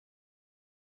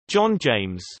John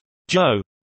James Joe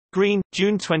Greene,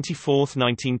 June 24,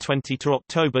 1920 to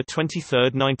October 23,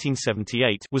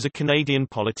 1978, was a Canadian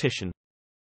politician.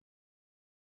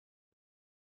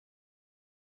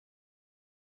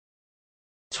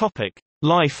 Topic: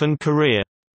 Life and career.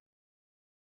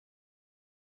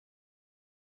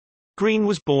 Greene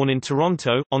was born in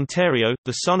Toronto, Ontario,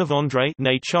 the son of André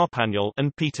 (née Charpagnol)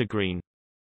 and Peter Greene.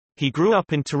 He grew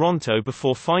up in Toronto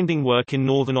before finding work in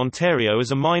northern Ontario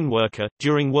as a mine worker.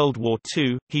 During World War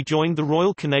II, he joined the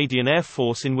Royal Canadian Air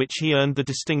Force, in which he earned the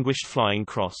Distinguished Flying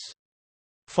Cross.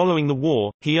 Following the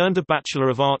war, he earned a Bachelor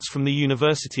of Arts from the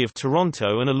University of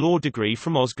Toronto and a law degree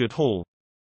from Osgoode Hall.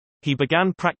 He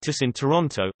began practice in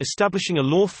Toronto, establishing a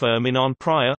law firm in Arne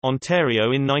Prior,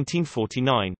 Ontario in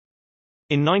 1949.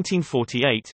 In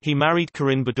 1948, he married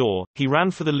Corinne Bedore. He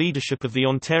ran for the leadership of the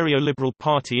Ontario Liberal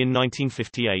Party in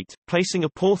 1958, placing a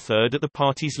poor third at the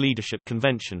party's leadership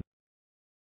convention.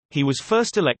 He was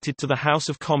first elected to the House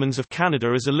of Commons of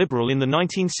Canada as a Liberal in the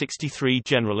 1963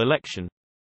 general election.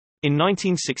 In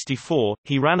 1964,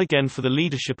 he ran again for the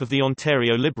leadership of the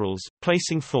Ontario Liberals,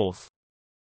 placing fourth.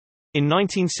 In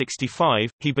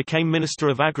 1965, he became Minister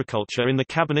of Agriculture in the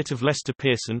cabinet of Lester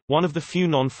Pearson, one of the few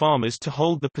non-farmers to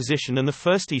hold the position and the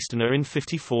first Easterner in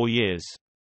 54 years.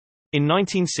 In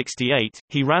 1968,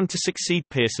 he ran to succeed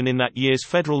Pearson in that year's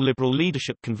federal Liberal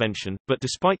leadership convention, but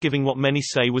despite giving what many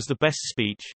say was the best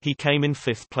speech, he came in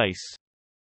fifth place.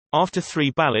 After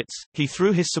 3 ballots, he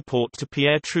threw his support to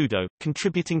Pierre Trudeau,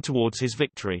 contributing towards his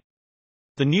victory.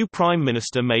 The new Prime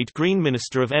Minister made Greene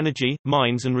Minister of Energy,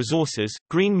 Mines and Resources.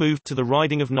 Greene moved to the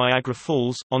riding of Niagara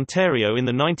Falls, Ontario in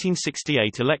the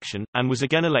 1968 election, and was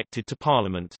again elected to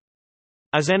Parliament.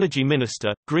 As Energy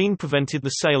Minister, Greene prevented the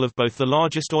sale of both the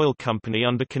largest oil company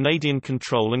under Canadian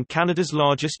control and Canada's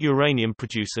largest uranium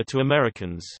producer to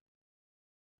Americans.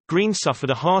 Greene suffered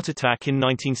a heart attack in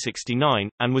 1969,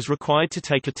 and was required to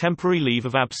take a temporary leave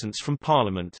of absence from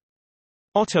Parliament.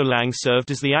 Otto Lang served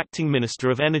as the acting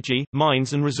Minister of Energy,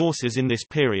 Mines and Resources in this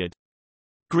period.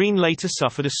 Greene later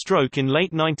suffered a stroke in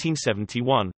late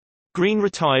 1971. Greene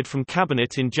retired from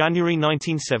cabinet in January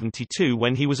 1972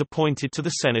 when he was appointed to the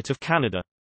Senate of Canada.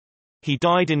 He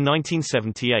died in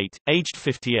 1978, aged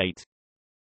 58.